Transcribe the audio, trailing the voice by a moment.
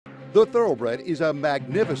The thoroughbred is a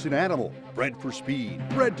magnificent animal, bred for speed,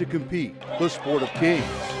 bred to compete, the sport of kings.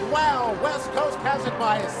 Wow, West Coast has it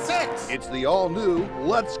by 6. It's the all-new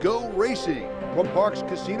Let's Go Racing from Parks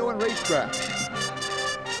Casino and Racetrack.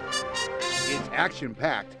 It's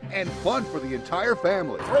action-packed and fun for the entire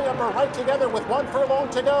family. 3 of them are right together with 1 furlong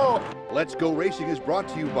to go. Let's Go Racing is brought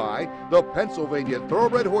to you by the Pennsylvania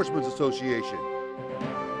Thoroughbred Horsemen's Association.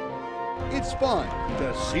 It's fun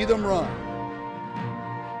to see them run.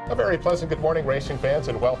 A very pleasant good morning, racing fans,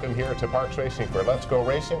 and welcome here to Parks Racing for Let's Go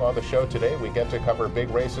Racing. On the show today, we get to cover big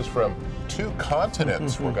races from 2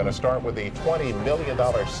 continents. We're going to start with the $20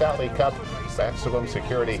 million Sally Cup. Maximum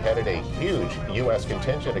Security headed a huge U.S.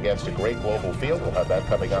 contingent against a great global field. We'll have that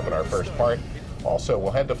coming up in our first part. Also,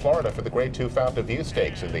 we'll head to Florida for the Grade 2 Fountain View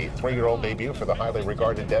Stakes and the 3-year-old debut for the highly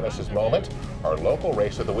regarded Dennis's Moment. Our local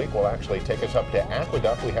race of the week will actually take us up to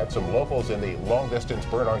Aqueduct. We had some locals in the long-distance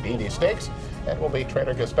Bernardini Stakes, and we'll meet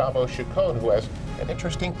trainer Gustavo Chacon, who has an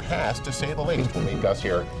interesting past, to say the least. We'll meet Gus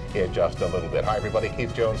here in just a little bit. Hi, everybody.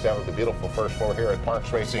 Keith Jones down at the beautiful first floor here at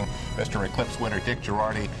Parks Racing. Mr. Eclipse winner Dick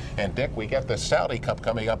Girardi. And Dick, we get the Saudi Cup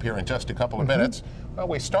coming up here in just a couple of minutes. Well,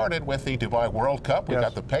 we started with the Dubai World Cup. We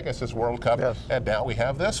got the Pegasus World Cup, and now we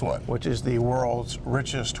have this one, which is the world's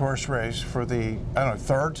richest horse race for the, I don't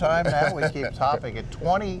know, 3rd time now. We keep topping it.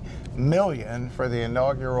 $20 million for the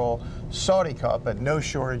inaugural Saudi Cup, and no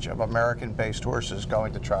shortage of American-based horses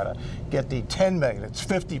going to try to get the $10 million. It's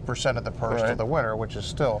 50% of the purse to the winner, which is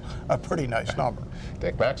still a pretty nice number.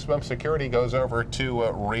 Dick, Maximum Security goes over to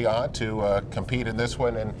Riyadh to compete in this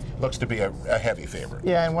one, and looks to be a heavy favorite.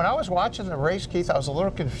 Yeah, and when I was watching the race, Keith, I was a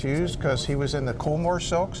little confused because he was in the Coolmore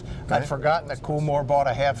Silks. I'd forgotten that Coolmore bought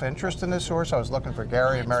a half interest in this horse. I was looking for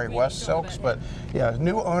Gary and Mary West Silks, but yeah,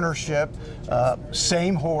 new ownership,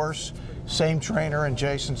 same horse, same trainer and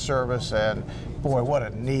Jason Service, and boy, what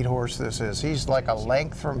a neat horse this is. He's like a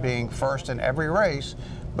length from being first in every race,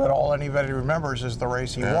 but all anybody remembers is the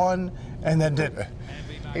race he won and then didn't.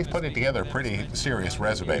 He's putting together a pretty serious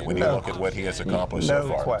resume when you look at what he has accomplished so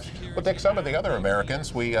far. Question. Well, Dick, some of the other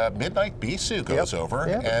Americans, Midnight Bisou goes over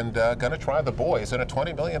and going to try the boys in a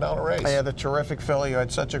 $20 million race. Yeah, the terrific filly who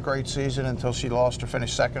had such a great season until she lost or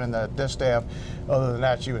finished second in the distaff. Other than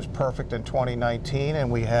that, she was perfect in 2019, and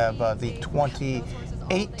we have the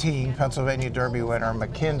 2018 Pennsylvania Derby winner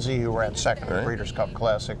McKinsey, who ran second in the Breeders' Cup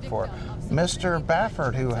Classic for Mr.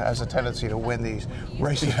 Baffert, who has a tendency to win these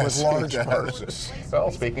races with large purses. Well,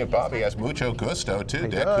 speaking of Bobby, has mucho gusto too,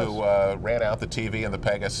 Dick, who ran out the TV in the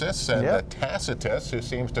Pegasus, and Tacitus, who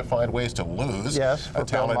seems to find ways to lose. Yes, a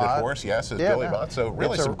talented horse, is Billy Mott. So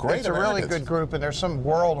really some great Americans. It's a really good group, and there's some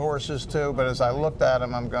world horses too, but as I looked at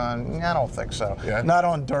them, I'm going, I don't think so. Not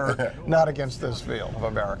on dirt, not against this field of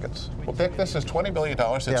Americans. Well, Dick, this is $20 million.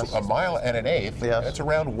 It's a mile and an eighth. It's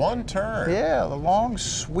around 1 turn. Yeah, the long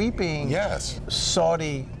sweeping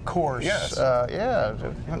Saudi course.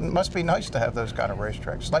 It must be nice to have those kind of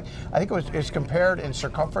racetracks. Like, I think it's compared in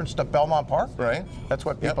circumference to Belmont Park. Right. That's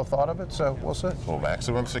what people thought of it, so we'll see. Well,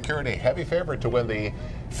 Maximum Security, heavy favorite to win the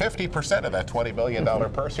 50% of that $20 million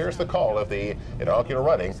purse. Here's the call of the inaugural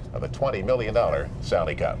running of the $20 million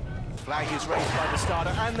Saudi Cup. Flag is raised by the starter,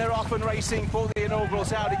 and they're off and racing for the inaugural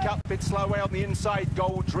Saudi Cup. Bit slow away on the inside,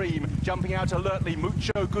 Gold Dream jumping out alertly.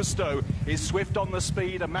 Mucho Gusto is swift on the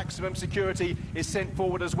speed, and Maximum Security is sent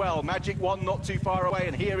forward as well. Magic One not too far away,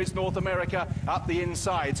 and here is North America up the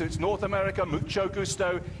inside. So it's North America, Mucho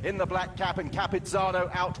Gusto in the black cap, and Capizzano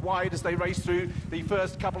out wide as they race through the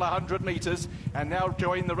first couple of 100 meters, and now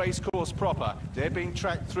join the race course proper. They're being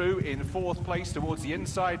tracked through in 4th place towards the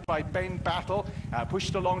inside by Ben Battle,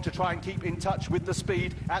 pushed along to try and keep in touch with the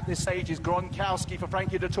speed. At this stage is Gronkowski for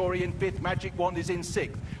Frankie Dettori in 5th. Magic Wand is in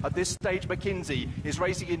 6th. At this stage, McKinsey is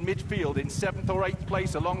racing in midfield in 7th or 8th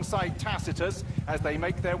place alongside Tacitus as they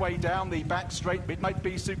make their way down the back straight. Midnight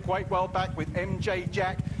Bisou quite well back with MJ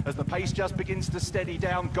Jack as the pace just begins to steady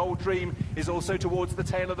down. Gold Dream is also towards the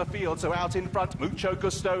tail of the field, so out in front, Mucho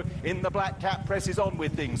Gusto in the black cap presses on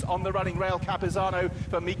with things. On the running rail, Capizzano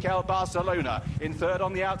for Mikel Barcelona. In 3rd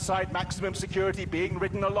on the outside, Maximum Security being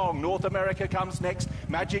ridden along. North America comes next.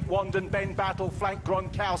 Magic Wand and Ben Battle flank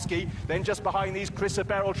Gronkowski. Then just behind these, Chris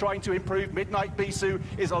Aberrell trying to improve. Midnight Bisou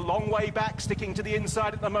is a long way back, sticking to the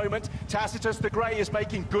inside at the moment. Tacitus the Grey is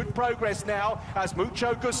making good progress now as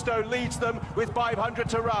Mucho Gusto leads them with 500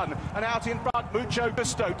 to run. And out in front, Mucho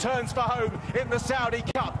Gusto turns for home in the Saudi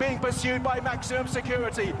Cup, being pursued by Maximum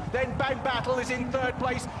Security. Then Ben Battle is in 3rd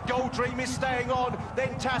place. Gold Dream is staying on.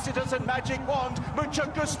 Then Tacitus and Magic Wand. Mucho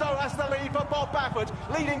Gusto has the lead for Bob Baffert,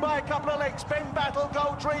 leading by by a couple of lengths. Ben Battle,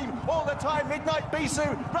 Gold Dream, all the time. Midnight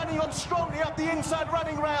Bisou running on strongly up the inside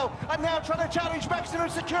running rail, and now trying to challenge Maximum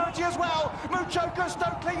Security as well. Mucho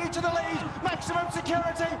Gusto clinging to the lead. Maximum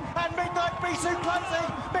Security and Midnight Bisou closing.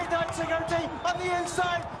 Midnight Security on the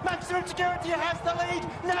inside. Maximum Security has the lead,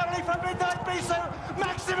 narrowly from Midnight Bisou.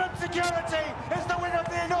 Maximum Security is the winner of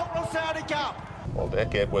the inaugural Saudi Cup. Well,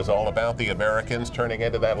 Dick, it was all about the Americans turning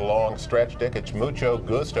into that long stretch. Dick, it's Mucho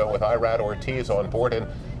Gusto with Irad Ortiz on board. And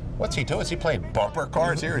what's he doing? Is he playing bumper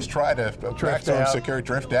cars here? He's trying to Maximum Security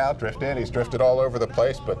drift out, drift in. He's drifted all over the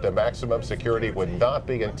place, but the Maximum Security would not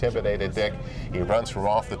be intimidated, Dick. He runs from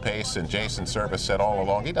off the pace, and Jason Service said all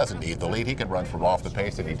along he doesn't need the lead. He can run from off the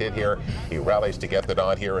pace, and he did here. He rallies to get the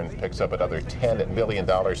nod here and picks up another $10 million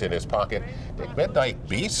in his pocket. Dick, Midnight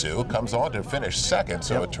Bisou comes on to finish second,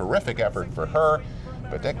 so a terrific effort for her.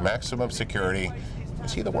 But Dick, Maximum Security,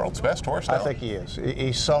 is he the world's best horse now? I think he is.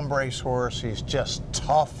 He's some racehorse. He's just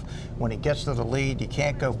tough. When he gets to the lead, you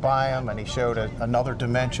can't go by him, and he showed another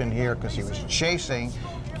dimension here because he was chasing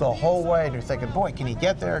the whole way, and you're thinking, boy, can he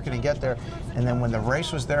get there? Can he get there? And then when the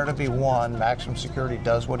race was there to be won, Maximum Security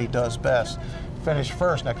does what he does best. Finished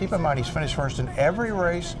first. Now keep in mind, he's finished first in every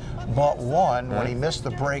race but one when he missed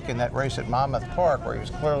the break in that race at Monmouth Park where he was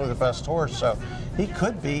clearly the best horse. So he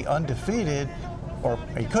could be undefeated, or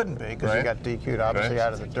he couldn't be because he got DQ'd obviously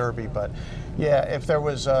out of the Derby. But yeah, if there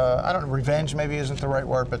was, I don't know, revenge maybe isn't the right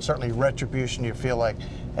word, but certainly retribution. You feel like,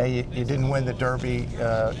 hey, you didn't win the Derby,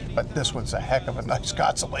 but this one's a heck of a nice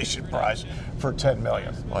consolation prize for $10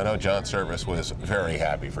 million. Well, I know John Service was very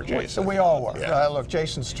happy for Jason. We all were. Yeah. Look,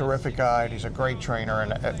 Jason's a terrific guy, and he's a great trainer,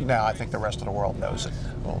 and now I think the rest of the world knows it.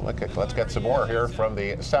 Well, let's get some more here from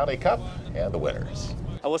the Saudi Cup and the winners.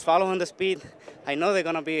 I was following the speed. I know there's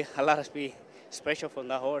going to be a lot of speed, special from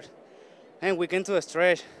that horse. And we get to the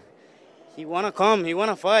stretch. He want to come, he want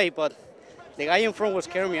to fight, but the guy in front was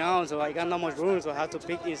carrying me out, so I got not much room, so I had to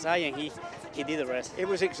pick inside, and he did the rest. It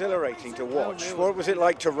was exhilarating to watch. What was it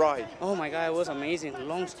like to ride? Oh my God, it was amazing.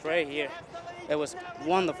 Long straight here. It was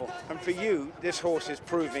wonderful. And for you, this horse is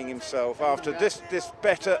proving himself after this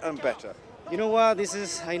better and better. You know what?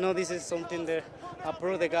 I know this is something that a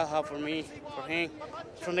pro that God have for me, for him.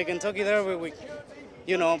 From the Kentucky Derby,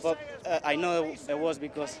 but I know it was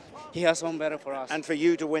because he has something better for us. And for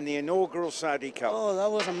you to win the inaugural Saudi Cup. Oh, that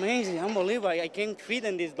was amazing, unbelievable. I can't fit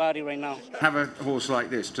in this body right now. Have a horse like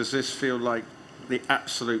this, does this feel like the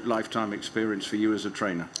absolute lifetime experience for you as a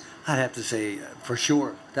trainer? I'd have to say, for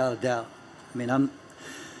sure, without a doubt. I mean,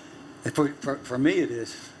 for me it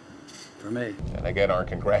is. For me. And again, our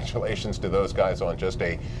congratulations to those guys on just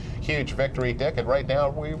a huge victory, Dick. And right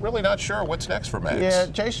now, we're really not sure what's next for Max. Yeah,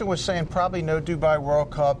 Jason was saying probably no Dubai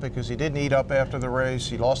World Cup because he didn't eat up after the race.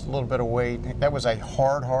 He lost a little bit of weight. That was a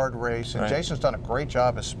hard race. And Jason's done a great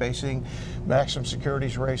job of spacing Maximum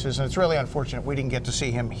Security's races. And it's really unfortunate we didn't get to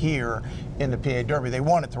see him here in the PA Derby. They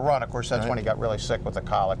wanted to run. Of course, that's when he got really sick with the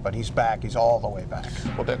colic. But he's back. He's all the way back.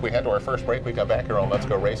 Well, Dick, we head to our first break. We come back here on Let's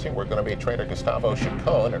Go Racing. We're going to be trainer Gustavo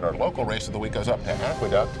Chacon, and our local race of the week goes up to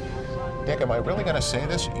Aqueduct. Dick, am I really going to say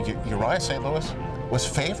this? Uriah St. Louis was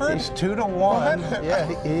favored? He's 2-1. Yeah,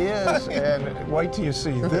 he is. And wait till you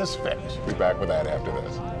see this finish. We'll be back with that after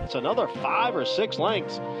this. It's another 5 or 6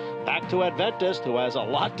 lengths back to Adventist, who has a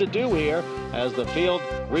lot to do here as the field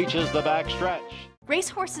reaches the back stretch.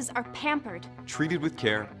 Racehorses are pampered, treated with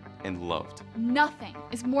care, and loved. Nothing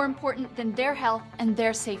is more important than their health and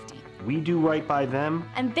their safety. We do right by them,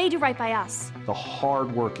 and they do right by us. The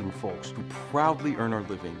hard-working folks who proudly earn our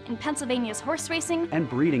living in Pennsylvania's horse racing and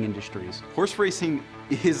breeding industries. Horse racing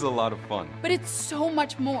is a lot of fun. But it's so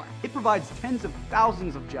much more. It provides tens of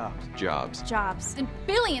thousands of jobs. Jobs, and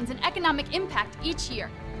billions in economic impact each year.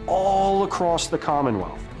 All across the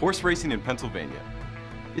Commonwealth. Horse racing in Pennsylvania.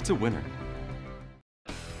 It's a winner.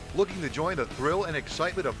 Looking to join the thrill and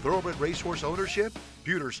excitement of thoroughbred racehorse ownership?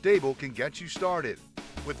 Pewter Stable can get you started.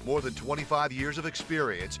 With more than 25 years of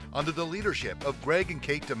experience under the leadership of Greg and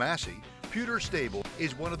Kate DeMasi, Pewter Stable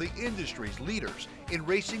is one of the industry's leaders in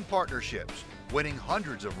racing partnerships, winning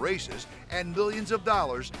hundreds of races and millions of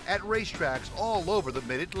dollars at racetracks all over the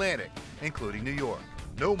Mid-Atlantic, including New York.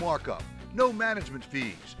 No markup, no management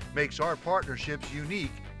fees makes our partnerships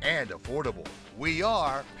unique and affordable. We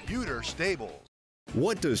are Pewter Stable.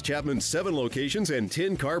 What does Chapman's 7 locations and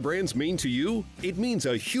 10 car brands mean to you? It means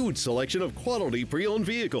a huge selection of quality pre-owned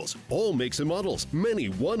vehicles, all makes and models, many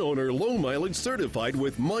one-owner, low-mileage certified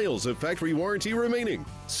with miles of factory warranty remaining.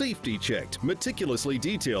 Safety checked, meticulously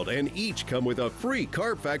detailed, and each come with a free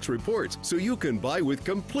Carfax report so you can buy with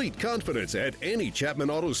complete confidence at any Chapman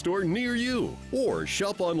Auto store near you. Or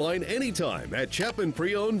shop online anytime at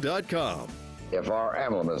ChapmanPreowned.com. If our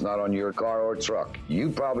emblem is not on your car or truck, you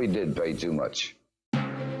probably did pay too much.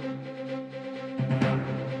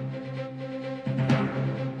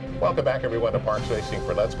 Welcome back, everyone, to Parks Racing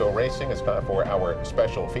for Let's Go Racing. It's time for our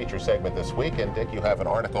special feature segment this week. And Dick, you have an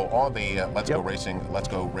article on the Let's Go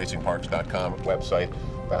Racingparks.com website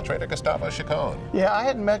about trainer Gustavo Chacon. Yeah, I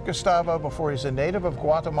hadn't met Gustavo before. He's a native of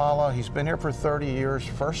Guatemala. He's been here for 30 years.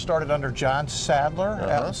 First started under John Sadler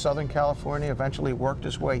out in Southern California, eventually worked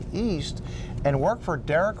his way east and worked for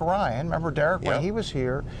Derek Ryan. Remember Derek when he was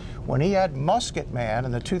here? When he had Musket Man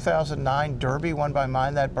in the 2009 Derby won by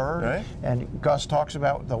Mind That Bird. Right. And Gus talks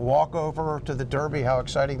about the walkover to the Derby, how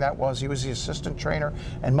exciting that was. He was the assistant trainer.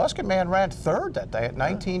 And Musket Man ran third that day at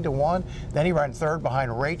 19-1. Then he ran third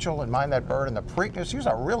behind Rachel and Mind That Bird in the Preakness. He was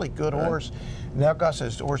a really good horse. Now Gus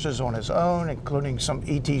has horses on his own, including some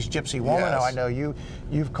E.T.'s Gypsy Woman. Now, I know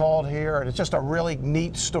you've called here, and it's just a really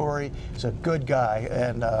neat story. He's a good guy,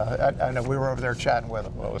 and I know we were over there chatting with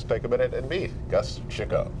him. Well, let's take a minute and meet Gus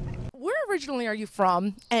Chacon. Where originally are you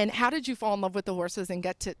from, and how did you fall in love with the horses and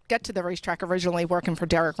get to the racetrack originally working for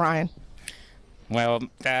Derek Ryan? Well,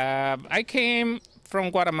 I came from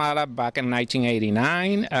Guatemala back in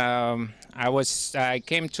 1989. I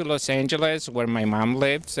came to Los Angeles where my mom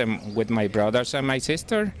lives and with my brothers and my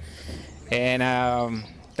sister, and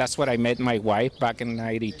that's where I met my wife back in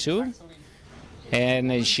 '92.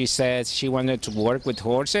 And she said she wanted to work with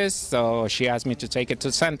horses, so she asked me to take it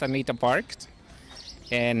to Santa Anita Park.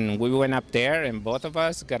 And we went up there, and both of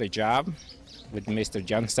us got a job with Mr.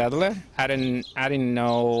 John Sadler. I didn't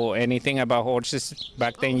know anything about horses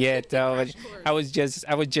back then yet. I was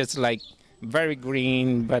just like very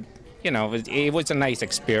green, but you know, it was a nice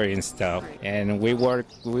experience though. And we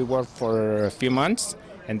worked for a few months,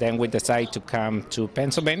 and then we decided to come to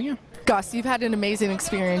Pennsylvania. Gus, you've had an amazing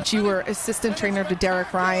experience. You were assistant trainer to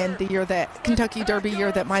Derek Ryan the year that Kentucky Derby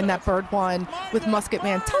year that Mind That Bird won with Musket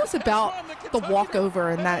Man. Tell us about the walkover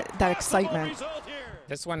and that excitement.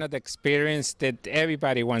 That's one of the experiences that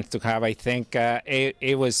everybody wants to have. I think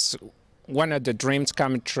it was one of the dreams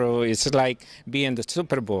coming true. It's like being the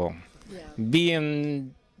Super Bowl,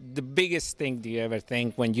 being the biggest thing do you ever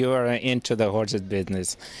think when you are into the horses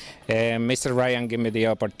business. Mr. Ryan gave me the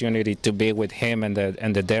opportunity to be with him and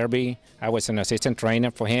the Derby. I was an assistant trainer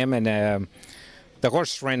for him, and the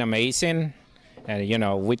horse ran amazing. And you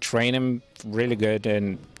know, we trained him really good,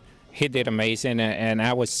 and he did amazing. And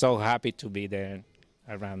I was so happy to be there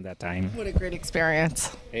around that time. What a great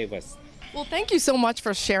experience. It was. Well, thank you so much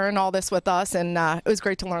for sharing all this with us, and it was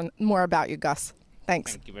great to learn more about you, Gus.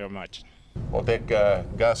 Thanks. Thank you very much. Well, Dick,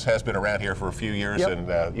 Gus has been around here for a few years,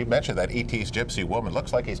 and you mentioned that E.T.'s Gypsy Woman.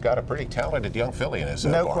 Looks like he's got a pretty talented young filly in his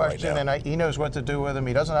no barn question, right now. and he knows what to do with him.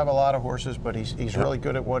 He doesn't have a lot of horses, but he's really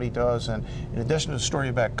good at what he does. And in addition to the story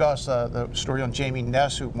about Gus, the story on Jamie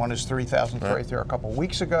Ness, who won his 3,000th race there a couple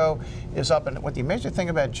weeks ago, is up. And what the amazing thing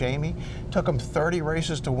about Jamie, took him 30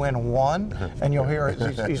 races to win one, and you'll hear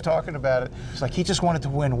it, he's talking about it. It's like he just wanted to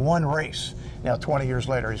win one race. Now, 20 years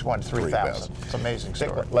later, he's won 3,000. It's an amazing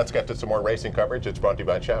story. Let's get to some more racing coverage. It's brought to you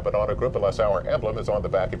by Chapman Auto Group. Unless our emblem is on the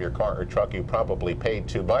back of your car or truck, you probably paid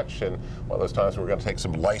too much. And one of those times we're going to take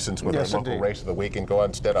some license with our local race of the week and go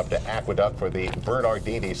instead up to Aqueduct for the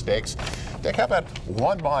Bernardini Stakes. Dick, how about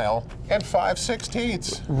 1 mile and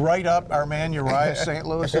 5/16? Right up our man Uriah St.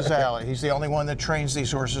 Louis's alley. He's the only one that trains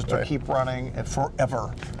these horses to keep running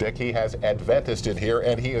forever. Dick, he has Adventist in here,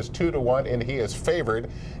 and he is 2-1, and he is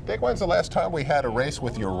favored. Dick, when's the last time we had a race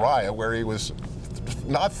with Uriah where he was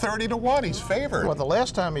not 30-1? He's favored. Well, the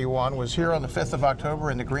last time he won was here on the 5th of October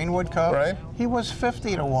in the Greenwood Cup. Right. He was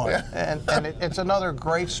 50-1. Yeah. And it's another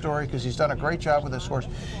great story because he's done a great job with this horse.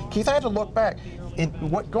 Keith, I had to look back.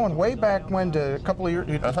 Going way back when to a couple of years,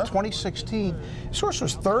 2016, this horse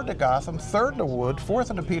was 3rd to Gotham, 3rd to Wood, 4th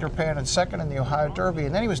in the Peter Pan, and 2nd in the Ohio Derby.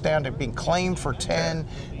 And then he was down to being claimed for 10,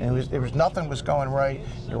 and nothing was going right.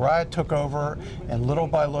 Uriah took over, and little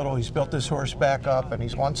by little, he's built this horse back up, and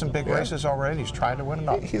he's won some big races already. He's trying to win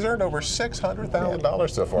another. He's earned over $600,000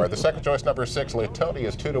 so far. The second choice, number 6, Latoni,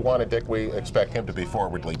 is 2-1, and Dick, we expect him to be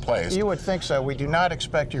forwardly placed. You would think so. We do not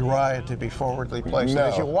expect Uriah to be forwardly placed. No.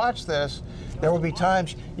 As you watch this, there will be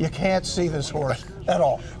times you can't see this horse at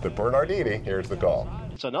all. But Bernardini, here's the call.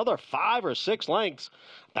 It's another 5 or 6 lengths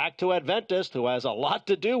back to Adventist, who has a lot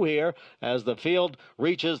to do here as the field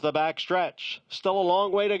reaches the back stretch. Still a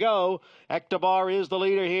long way to go. Ectobar is the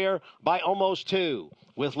leader here by almost 2,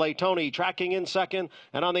 with Latoni tracking in 2nd,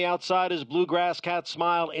 and on the outside is Bluegrass Cat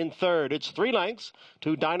Smile in 3rd. It's 3 lengths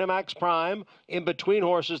to Dynamax Prime. In between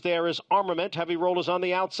horses there is Armament. Heavy Rollers on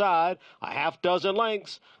the outside. A half dozen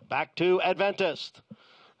lengths back to Adventist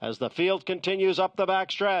as the field continues up the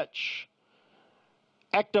back stretch.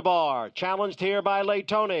 Ectobar, challenged here by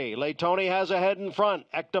Laytoni. Laytoni has a head in front.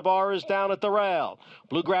 Ectobar is down at the rail.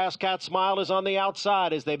 Bluegrass Cat Smile is on the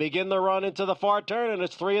outside as they begin the run into the far turn, and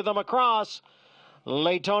it's three of them across.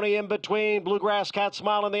 Laytoni in between, Bluegrass Cat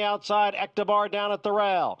Smile on the outside, Ectobar down at the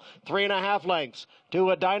rail. 3.5 lengths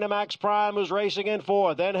to a Dynamax Prime who's racing in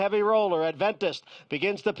fourth. Then Heavy Roller, Adventist,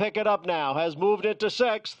 begins to pick it up now, has moved into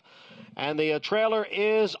sixth. And the trailer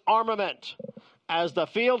is Armament. As the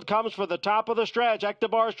field comes for the top of the stretch,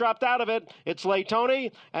 Ectobar's dropped out of it. It's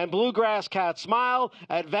Laytoni and Bluegrass Cat Smile.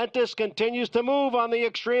 Adventist continues to move on the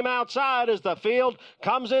extreme outside as the field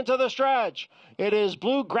comes into the stretch. It is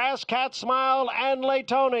Bluegrass Cat Smile and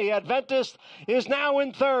Laytoni. Adventist is now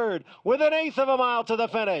in third with 1/8 of a mile to the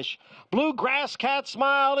finish. Bluegrass Cat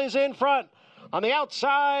Smile is in front. On the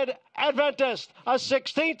outside, Adventist, a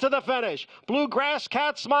 16th to the finish. Bluegrass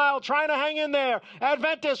Cat Smile trying to hang in there.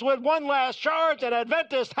 Adventist with one last charge, and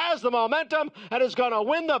Adventist has the momentum and is going to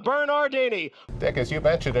win the Bernardini. Dick, as you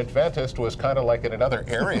mentioned, Adventist was kind of like in another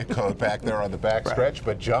area code back there on the backstretch,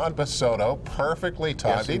 but John Basono perfectly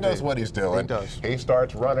timed. Yes, he knows what he's doing. He does. He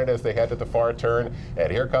starts running as they head to the far turn, and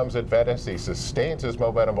here comes Adventist. He sustains his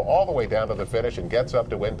momentum all the way down to the finish and gets up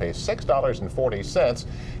to win, pays $6.40.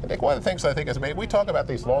 And Dick, one of the things I think is, we talk about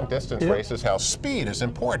these long distance races, how speed is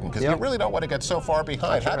important, because you really don't want to get so far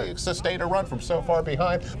behind. How do you sustain a run from so far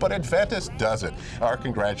behind? But Adventist does it. Our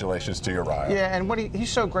congratulations to Uriah. Yeah, and what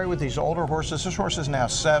he's so great with these older horses. This horse is now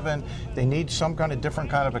 7. They need some kind of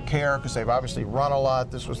different kind of a care because they've obviously run a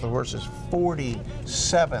lot. This was the horse's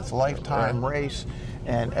 47th lifetime race.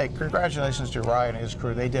 And hey, congratulations to Uriah and his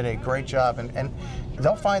crew. They did a great job, and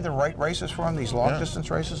they'll find the right races for him, these long distance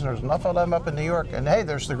races, and there's enough of them up in New York. And hey,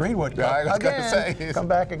 there's the Greenwood Cup. I was going to say. Come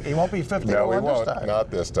back, and he won't be 50 No, to he 1 this won't. time. Not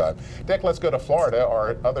this time. Dick, let's go to Florida.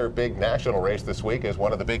 Our other big national race this week is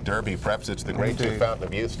one of the big Derby preps. It's the Grade 2 Fountain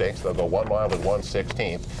of Youth Stakes. They'll go 1 mile and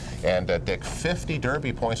 1/16. And Dick, 50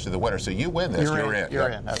 Derby points to the winner. So you win this, you're in. You're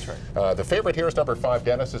in, that's right. The favorite here is number 5,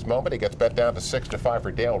 Dennis's Moment. He gets bet down to 6-5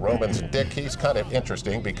 for Dale Romans. Dick, he's kind of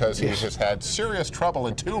interesting because he has had serious trouble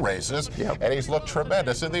in 2 races, and he's looked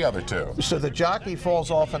tremendous in the other 2. So the jockey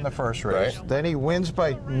falls off in the first race. Right. Then he wins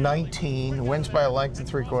by 19, wins by 1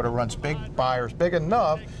 3/4 lengths, runs big buyers, big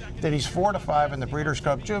enough that he's 4-5 in the Breeders'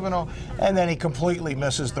 Cup Juvenile, and then he completely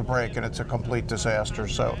misses the break, and it's a complete disaster.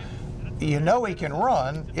 So you know he can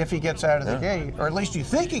run if he gets out of the gate, or at least you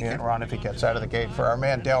think he can run if he gets out of the gate for our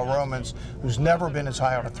man Dale Romans, who's never been as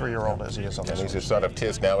high on a 3-year-old as he is on this. And he's his son of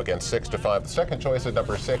Tiz now against 6-5. The second choice is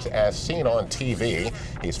number 6, As Seen on TV.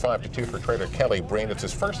 He's 5-2 for trainer Kelly Breen. It's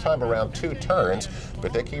his first time around 2 turns,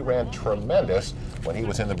 but Dick, he ran tremendous when he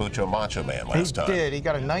was in the Mucho Macho Man last time. He did. He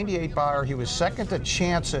got a 98 buyer. He was second to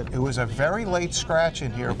Chance It, who was a very late scratch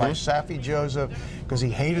in here by Safi Joseph because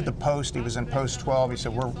he hated the post. He was in post 12. He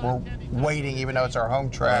said, we're waiting, even though it's our home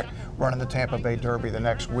track, running the Tampa Bay Derby the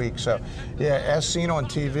next week. So, yeah, As Seen on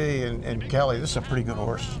TV, and Kelly, this is a pretty good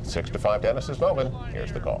horse. 6-5, Dennis's Moment.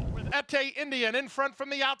 Here's the call. Ete Indian in front from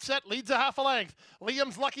the outset, leads a half a length.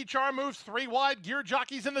 Liam's Lucky Charm moves 3 wide, Gear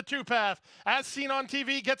Jockeys in the 2-path. As Seen on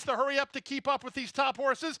TV gets the hurry up to keep up with these top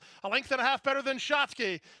horses, 1.5 lengths better than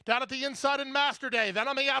Shotsky. Down at the inside in Master Day, then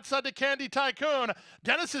on the outside to Candy Tycoon.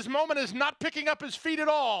 Dennis's Moment is not picking up his feet at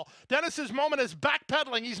all. Dennis's Moment is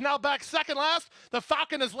backpedaling. He's now back second last. The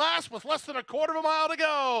Falcon is last with less than 1/4 mile to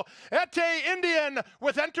go. Ete Indian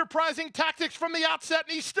with enterprising tactics from the outset,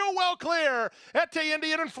 and he's still well clear. Ete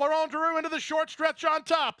Indian and Florent Drew into the short stretch on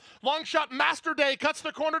top. Long shot Master Day cuts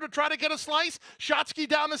the corner to try to get a slice. Shotsky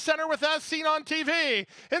down the center with As Seen on TV.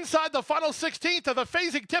 Inside the final 16th of the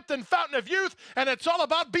phasing Tipton Fountain of Youth, and it's all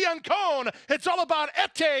about Biancone. It's all about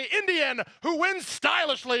Ete Indian, who wins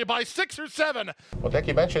stylishly by 6 or 7. Well, Dick,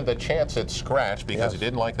 you mentioned the Chance It scratch because he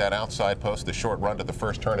didn't like that outside post, the short run to the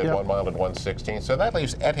first turn at 1 mile and 1/16. So that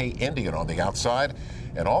leaves Ete Indian on the outside.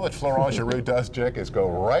 And all that Florent Giroux does, Dick, is go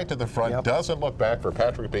right to the front, doesn't look back for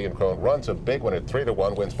Patrick Biancone, runs a big one at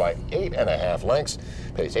 3-1, wins by 8.5 lengths,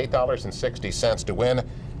 pays $8.60 to win.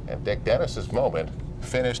 And Dick, Dennis's Moment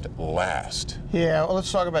finished last. Yeah, well,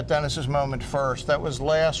 let's talk about Dennis's Moment first. That was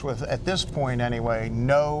last with, at this point anyway,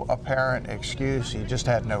 no apparent excuse. He just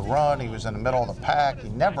had no run. He was in the middle of the pack. He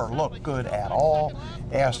never looked good at all.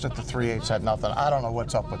 Asked at the 3/8, had nothing. I don't know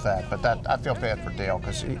what's up with that, but I feel bad for Dale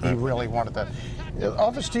because he really wanted that.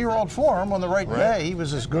 Off his 2-year-old form on the right day, he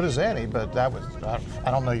was as good as any, but that was,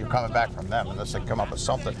 I don't know you're coming back from them unless they come up with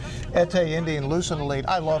something. Ete Indian loose in the lead.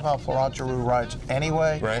 I love how Florent Giroux rides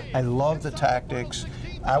anyway. I love the tactics.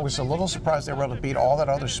 I was a little surprised they were able to beat all that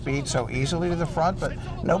other speed so easily to the front, but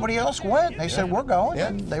nobody else went. They said, we're going,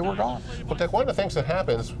 and they were gone. Well, Dick, one of the things that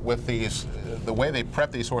happens with these the way they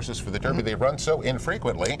prep these horses for the Derby, they run so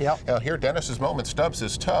infrequently. Here, Dennis's Moment stubs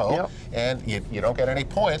his toe, and you don't get any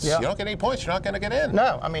points. You don't get any points, you're not going to get in.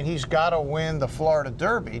 No, I mean, he's got to win the Florida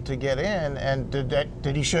Derby to get in, and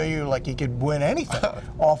did he show you like he could win anything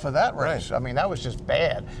off of that race? I mean, that was just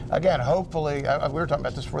bad. Again, hopefully, we were talking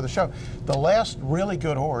about this before the show, the last really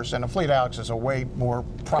good horse, and Fleet Alex is a way more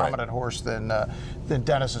prominent horse than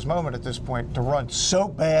Dennis's Moment at this point, to run so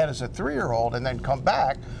bad as a 3-year-old and then come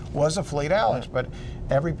back was a Fleet Alex. But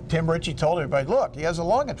Tim Ritchie told everybody, look, he has a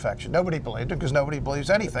lung infection. Nobody believed him because nobody believes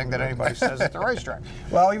anything that anybody says at the racetrack.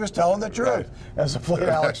 Well, he was telling the truth, as the Fleet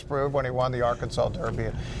Alex proved when he won the Arkansas Derby.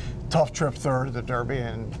 Tough trip third of the Derby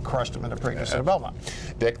and crushed him in the Preakness at Belmont.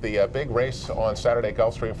 Dick, the big race on Saturday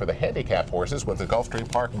Gulfstream for the handicapped horses was the Gulfstream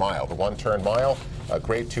Park Mile, the one-turn mile, a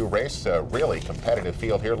Grade 2 race, a really competitive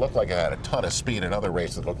field here. Looked like it had a ton of speed. Another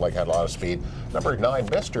race that looked like it had a lot of speed. Number 9,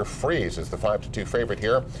 Mr. Freeze is the 5-2 favorite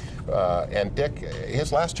here. And Dick,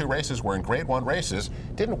 his last 2 races were in Grade 1 races.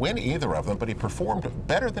 Didn't win either of them, but he performed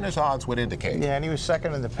better than his odds would indicate. Yeah, and he was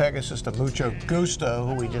second in the Pegasus to Mucho Gusto,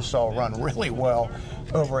 who we just saw run really well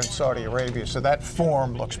over in Saudi Arabia. So that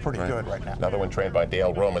form looks pretty good right now. Another one trained by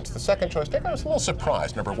Dale Romans. The second choice, Dick, I was a little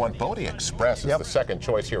surprised. Number 1, Bodie Express is the second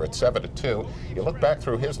choice here at 7-2. You look back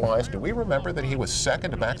through his lines, do we remember that he was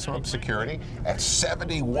second to Maximum Security at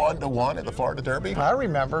 71-1 in the Florida Derby? I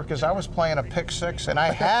remember, because I was playing a pick 6 and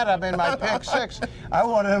I had him in my pick 6. I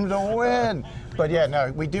wanted him to win. But yeah,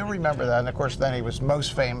 no, we do remember that. And of course, then he was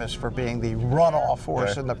most famous for being the runoff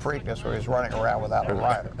horse in the Preakness, where he was running around without a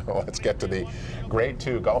rider. Let's get to the Grade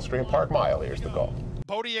 2 Gulfstream Park Mile. Here's the call.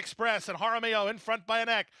 Bodie Express and Jaramillo in front by a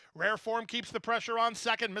neck. Rare Form keeps the pressure on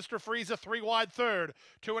second. Mr. Freeze a 3-wide third.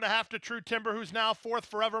 2.5 to True Timber, who's now fourth.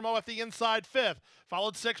 Forevermo at the inside fifth.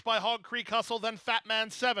 Followed 6 by Hog Creek Hustle, then Fat Man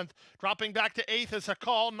 7th. Dropping back to 8th is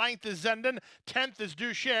Hakal. 9th is Zenden. 10th is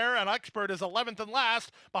Dushare. And Expert is 11th and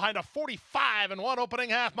last behind a 45-1 opening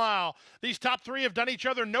half mile. These top 3 have done each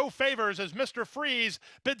other no favors as Mr. Freeze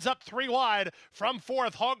bids up 3 wide. From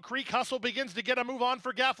 4th, Hog Creek Hustle begins to get a move on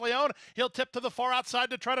for Gaffleone. He'll tip to the far outside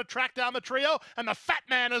to try to track down the trio, and the Fat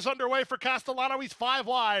Man is underway for Castellano. He's 5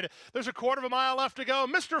 wide. There's a 1/4 mile left to go.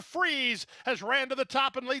 Mr. Freeze has ran to the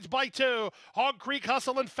top and leads by 2. Hog Creek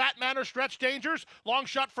Hustle and Fat Man are stretch dangers. Long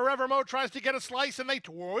shot Forevermo tries to get a slice, and they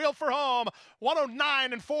wheel for home.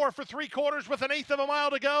 109-4 for 3/4 with 1/8 of a mile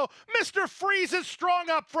to go. Mr. Freeze is strong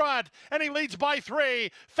up front, and he leads by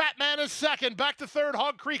 3. Fat Man is second. Back to third,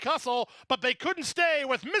 Hog Creek Hustle, but they couldn't stay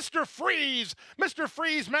with Mr. Freeze. Mr.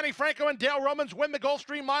 Freeze, Manny Franco, and Dale Romans win the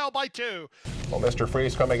Gulfstream Mile by 2. Well, Mr.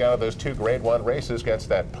 Freeze, coming out of those 2 Grade 1 races, gets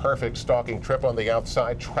that perfect stalking trip on the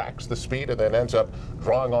outside, tracks the speed, and then ends up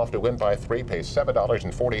drawing off to win by 3. Pays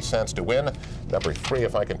 $7.40 to win. Number 3,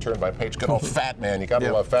 if I can turn my page, good old Fat Man. You got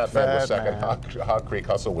to love Fat Man was second. Hog Creek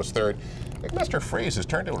Hustle was third. I think Mr. Freeze has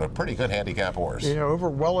turned into a pretty good handicap horse. Yeah,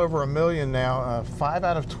 well over $1 million now. 5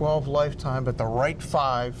 out of 12 lifetime, but the right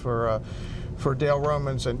 5 for Dale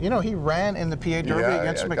Romans. And, you know, he ran in the PA Derby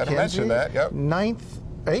against McKenzie. Gotta mention that,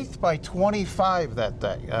 8th by 25 that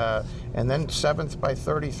day, and then 7th by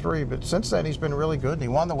 33. But since then, he's been really good, and he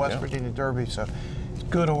won the West Virginia Derby. So,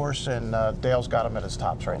 good horse, and Dale's got him at his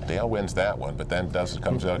tops right now. Dale wins that one, but then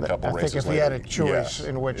comes out a couple races later. I think if he had a choice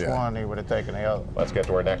in which one, he would have taken the other. Let's get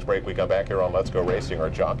to our next break. We come back here on Let's Go Racing,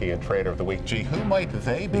 our jockey and trader of the week. Gee, who might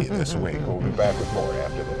they be this week? We'll be back with more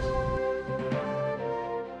after this.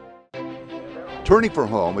 Turning for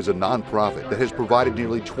Home is a nonprofit that has provided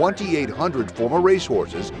nearly 2,800 former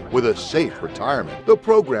racehorses with a safe retirement. The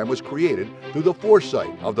program was created through the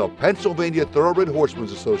foresight of the Pennsylvania Thoroughbred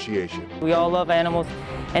Horsemen's Association. We all love animals,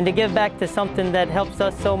 and to give back to something that helps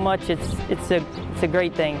us so much, it's a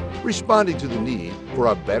great thing. Responding to the need for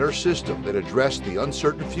a better system that addressed the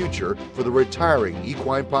uncertain future for the retiring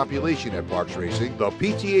equine population at Parks Racing, the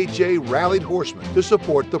PTHA rallied horsemen to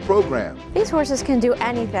support the program. These horses can do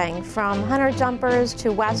anything from hunter jumpers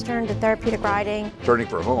to western to therapeutic riding. Turning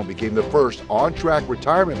for Home became the first on-track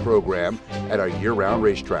retirement program at a year-round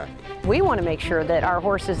racetrack. We want to make sure that our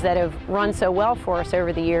horses that have run so well for us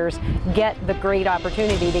over the years get the great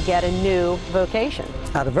opportunity to get a new vocation.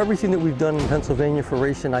 Out of everything that we've done in Pennsylvania for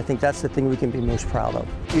racing, I think that's the thing we can be most proud of.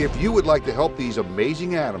 If you would like to help these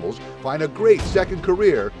amazing animals find a great second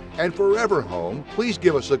career and forever home, please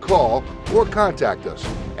give us a call or contact us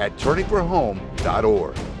at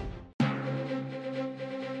turningforhome.org.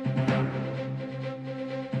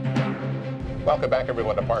 Welcome back,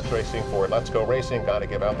 everyone, to Parks Racing for Let's Go Racing. Got to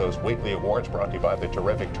give out those weekly awards brought to you by the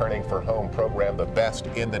terrific Turning for Home program, the best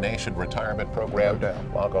in the nation retirement program. No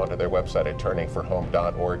doubt. Log on to their website at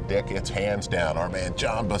turningforhome.org. Dick, it's hands down our man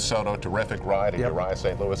John Basoto. Terrific ride at Uriah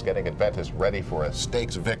St. Louis, getting Adventus ready for a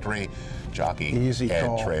stakes victory. Jockey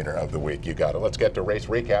and trainer of the week. You got it. Let's get to Race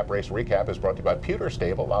Recap. Race Recap is brought to you by Pewter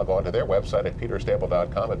Stable. Log on to their website at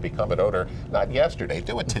pewterstable.com and become an owner. Not yesterday,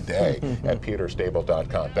 do it today at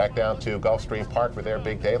pewterstable.com. Back down to Gulfstream Park for their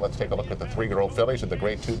big day. Let's take a look at the 3-year-old fillies of the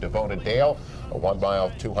Grade 2 Devona Dale. A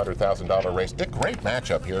 1-mile, $200,000 race. Dick, great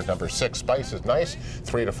matchup here. Number 6, Spice is Nice.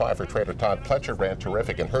 3-5 for trader Todd Pletcher. Ran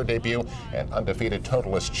terrific in her debut. And undefeated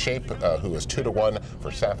Totalist Shape, who is 2-1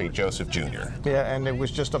 for Safi Joseph Jr. Yeah, and it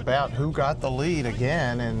was just about who got the lead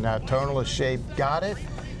again, and Tonalist Shape got it.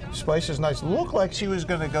 Spice is Nice looked like she was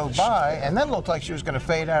going to go by, and then looked like she was going to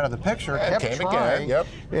fade out of the picture. And kept came trying. again, yep.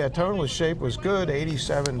 Yeah, Tonalist Shape was good,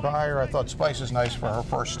 87 by her. I thought Spice is Nice for her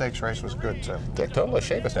first stakes race was good, too. Dick, Tonalist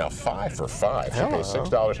Shape is now 5 for 5. She pays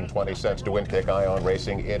 $6.20 to win Kick Ion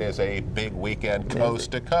Racing. It is a big weekend,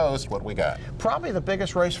 coast to coast. What we got? Probably the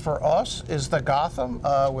biggest race for us is the Gotham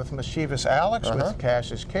with Mischievous Alex, with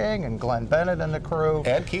Cash is King and Glenn Bennett and the crew.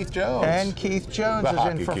 And Keith Jones. And Keith Jones is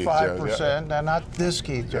in for 5%. Now, not this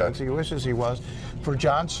Keith Jones. He wishes he was. For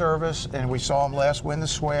John Service, and we saw him last win the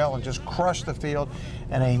Swale and just crush the field.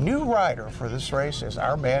 And a new rider for this race is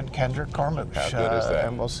our man Kendrick Carmouche. How good is that?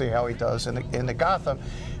 And we'll see how he does in the Gotham.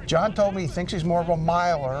 John told me he thinks he's more of a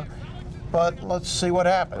miler, but let's see what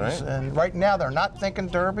happens. Right. And right now they're not thinking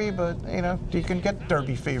Derby, but you know, you can get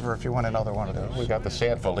Derby fever if you want another one of those. We got the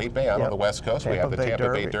San Felipe out on the West Coast. We have the Tampa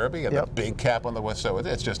Bay Derby and the Big Cap on the West. So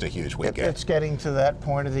it's just a huge weekend. It's getting to that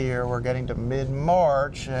point of the year. We're getting to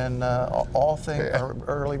mid-March, and all things,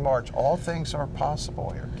 early March, all things are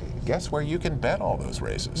possible here, Keith. Guess where you can bet all those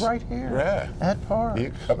races? Right here. Yeah. At Park.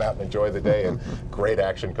 You come out and enjoy the day, and great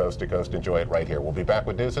action coast to coast. Enjoy it right here. We'll be back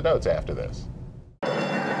with news and notes after this.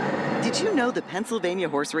 Did you know the Pennsylvania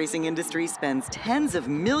horse racing industry spends tens of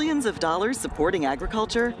millions of dollars supporting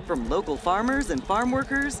agriculture, from local farmers and farm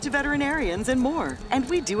workers to veterinarians and more? And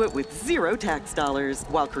we do it with zero tax dollars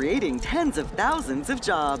while creating tens of thousands of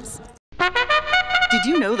jobs. Did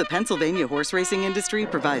you know the Pennsylvania horse racing industry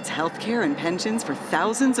provides health care and pensions for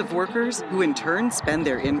thousands of workers who in turn spend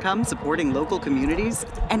their income supporting local communities?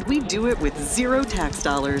 And we do it with zero tax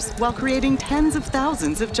dollars while creating tens of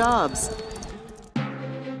thousands of jobs.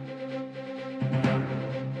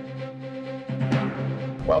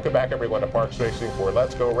 Welcome back, everyone, to Parks Racing for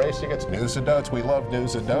Let's Go Racing. It's news and notes. We love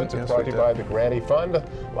news and notes. It's brought to you by the Granny Fund.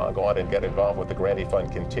 Log on and get involved with the Granny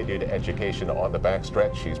Fund. Continued education on the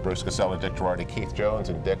backstretch. She's Bruce Casella, Dick Girardi, Keith Jones,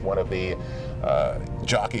 and Dick, one of the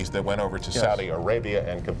jockeys that went over to Saudi Arabia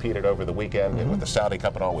and competed over the weekend. And with the Saudi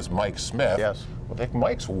Cup and all was Mike Smith. Yes. Well, Dick,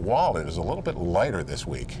 Mike's wallet is a little bit lighter this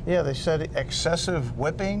week. Yeah, they said excessive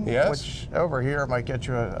whipping, which over here might get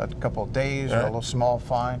you a couple of days or a little small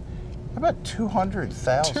fine. How about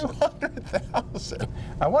 200,000? 200,000.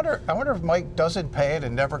 I wonder if Mike doesn't pay it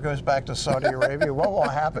and never goes back to Saudi Arabia. What will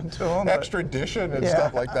happen to him? Extradition and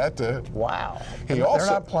stuff like that. Wow. They're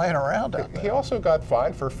not playing around out there. He also got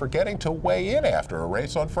fined for forgetting to weigh in after a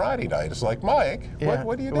race on Friday night. It's like, Mike,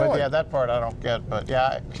 what are you doing? Well, yeah, that part I don't get, but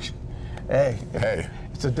yeah, hey,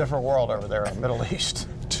 it's a different world over there in the Middle East.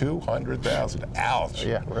 200,000. Ouch.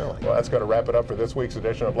 Yeah, really. Well, that's going to wrap it up for this week's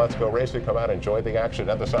edition of Let's Go Racing. Come out, enjoy the action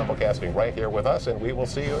and the simulcasting right here with us, and we will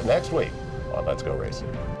see you next week on Let's Go Racing.